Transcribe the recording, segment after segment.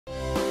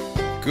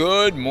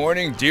Good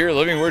morning, dear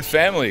Living Word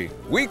family.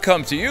 We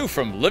come to you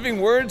from Living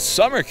Word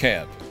Summer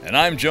Camp, and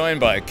I'm joined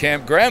by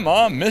Camp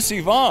Grandma, Miss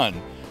Yvonne,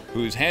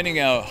 who's handing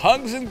out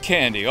hugs and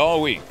candy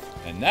all week.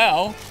 And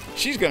now,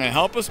 she's going to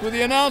help us with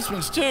the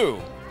announcements too.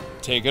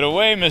 Take it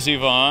away, Miss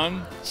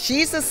Yvonne.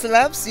 Jesus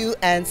loves you,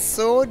 and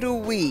so do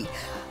we.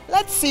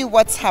 Let's see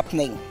what's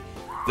happening.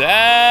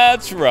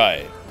 That's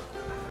right.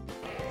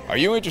 Are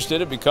you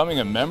interested in becoming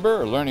a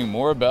member or learning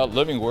more about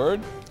Living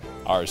Word?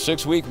 Our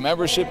 6-week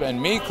membership and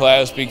me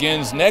class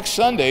begins next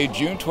Sunday,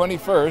 June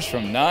 21st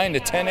from 9 to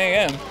 10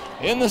 a.m.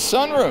 in the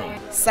sunroom.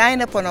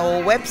 Sign up on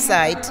our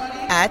website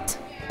at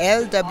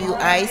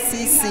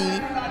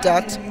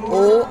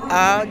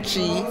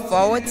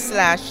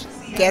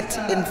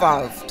lwicc.org/get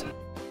involved.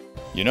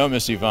 You know,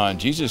 Miss Yvonne,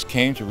 Jesus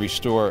came to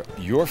restore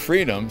your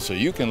freedom so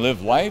you can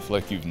live life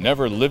like you've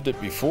never lived it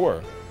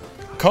before.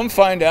 Come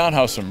find out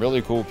how some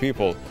really cool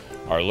people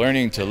are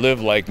learning to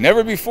live like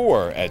never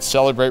before at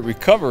Celebrate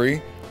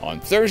Recovery on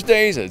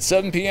Thursdays at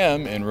 7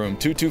 p.m. in room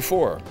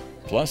 224.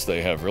 Plus,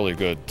 they have really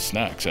good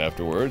snacks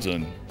afterwards,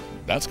 and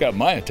that's got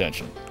my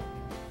attention.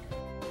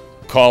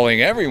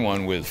 Calling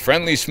everyone with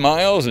friendly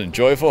smiles and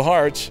joyful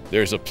hearts,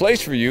 there's a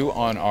place for you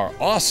on our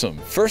awesome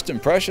First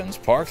Impressions,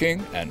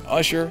 Parking, and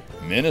Usher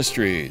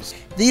ministries.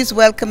 These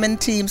welcoming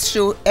teams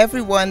show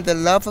everyone the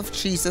love of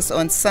Jesus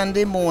on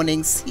Sunday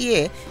mornings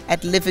here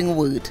at Living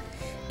Word.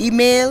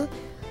 Email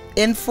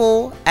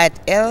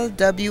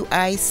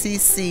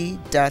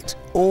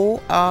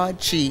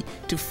info@lwicc.org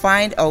to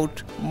find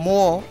out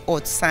more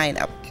or sign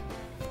up.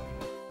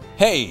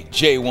 Hey,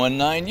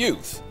 J19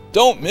 Youth,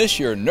 don't miss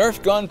your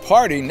Nerf gun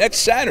party next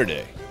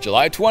Saturday,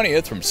 July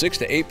 20th from 6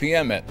 to 8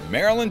 p.m. at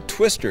Maryland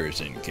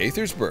Twisters in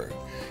Gaithersburg,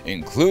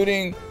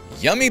 including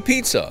yummy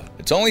pizza.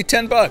 It's only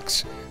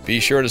 $10. Be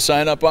sure to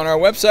sign up on our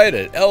website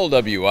at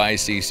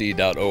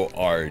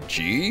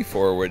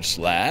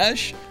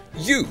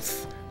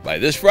lwicc.org/youth. by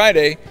this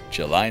Friday,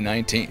 July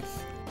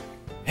 19th.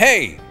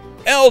 Hey,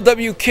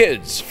 LW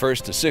Kids,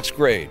 1st to 6th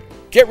grade,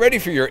 get ready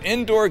for your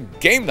indoor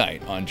game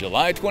night on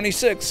July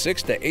 26th,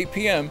 6 to 8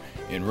 p.m.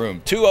 in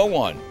room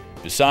 201.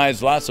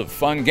 Besides lots of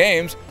fun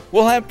games,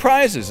 we'll have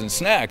prizes and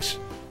snacks,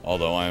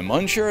 although I am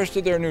unsure as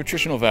to their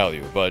nutritional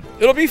value, but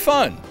it'll be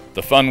fun.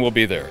 The fun will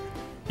be there.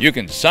 You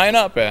can sign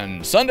up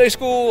in Sunday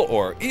school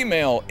or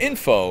email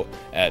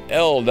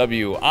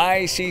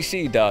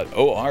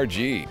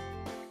info@lwicc.org.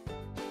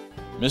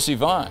 Miss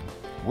Yvonne,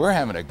 we're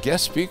having a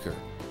guest speaker.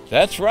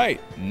 That's right,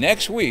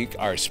 next week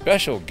our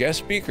special guest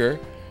speaker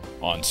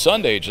on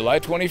Sunday, July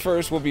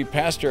 21st will be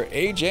Pastor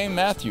A.J.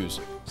 Matthews,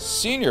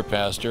 Senior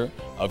Pastor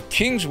of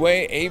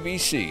Kingsway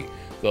ABC,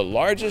 the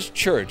largest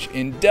church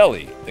in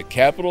Delhi, the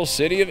capital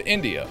city of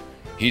India.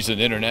 He's an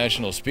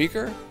international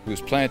speaker who's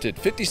planted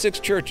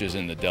 56 churches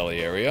in the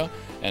Delhi area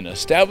and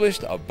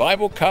established a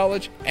Bible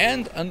college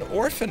and an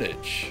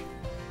orphanage.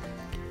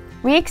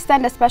 We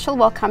extend a special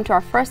welcome to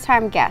our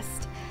first-time guest.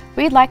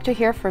 We'd like to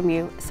hear from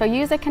you, so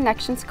use a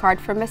connections card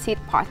from a seat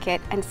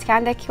pocket and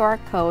scan the QR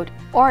code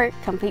or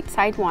complete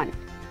side 1.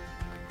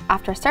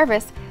 After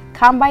service,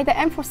 come by the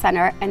Info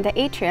Center and the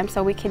atrium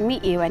so we can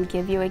meet you and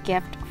give you a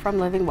gift from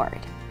Living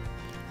Word.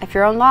 If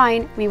you're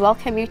online, we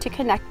welcome you to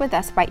connect with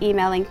us by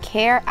emailing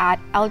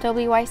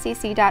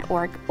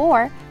care@lwicc.org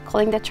or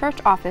calling the church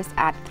office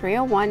at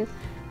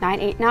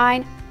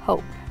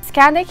 301-989-HOPE.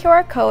 Scan the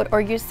QR code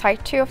or use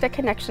side 2 of the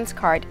connections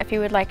card if you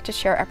would like to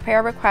share a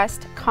prayer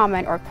request,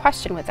 comment, or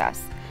question with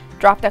us.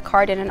 Drop the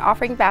card in an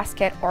offering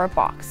basket or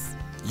box.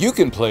 You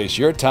can place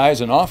your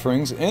tithes and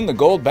offerings in the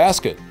gold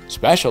basket.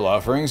 Special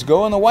offerings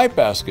go in the white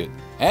basket,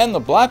 and the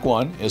black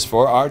one is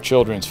for our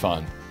children's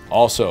fund.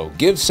 Also,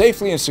 give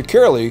safely and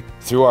securely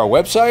through our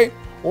website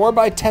or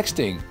by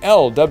texting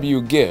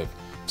LWGIVE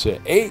to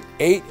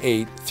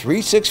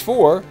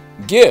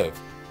 888-364-GIVE.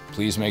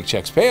 Please make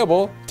checks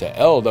payable to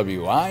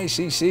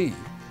LWICC.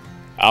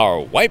 Our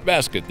white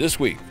basket this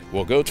week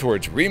will go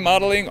towards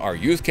remodeling our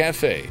youth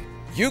cafe.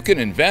 You can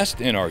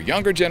invest in our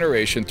younger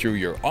generation through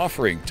your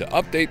offering to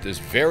update this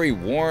very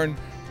worn,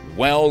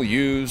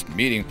 well-used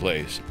meeting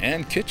place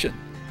and kitchen.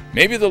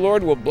 Maybe the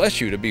Lord will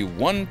bless you to be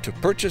one to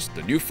purchase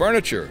the new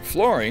furniture,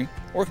 flooring,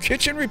 or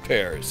kitchen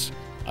repairs.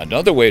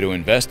 Another way to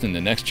invest in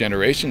the next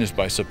generation is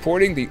by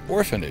supporting the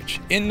orphanage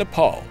in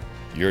Nepal.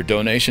 Your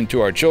donation to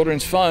our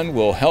children's fund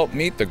will help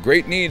meet the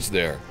great needs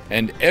there,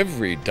 and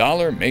every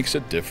dollar makes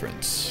a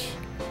difference.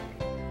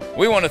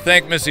 We want to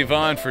thank Miss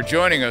Yvonne for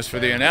joining us for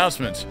the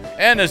announcements.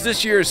 And as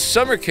this year's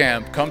summer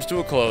camp comes to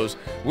a close,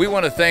 we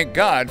want to thank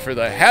God for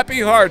the happy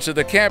hearts of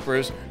the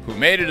campers who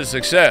made it a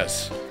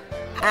success.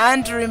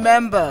 And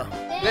remember,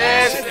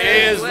 this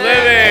is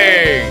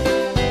living!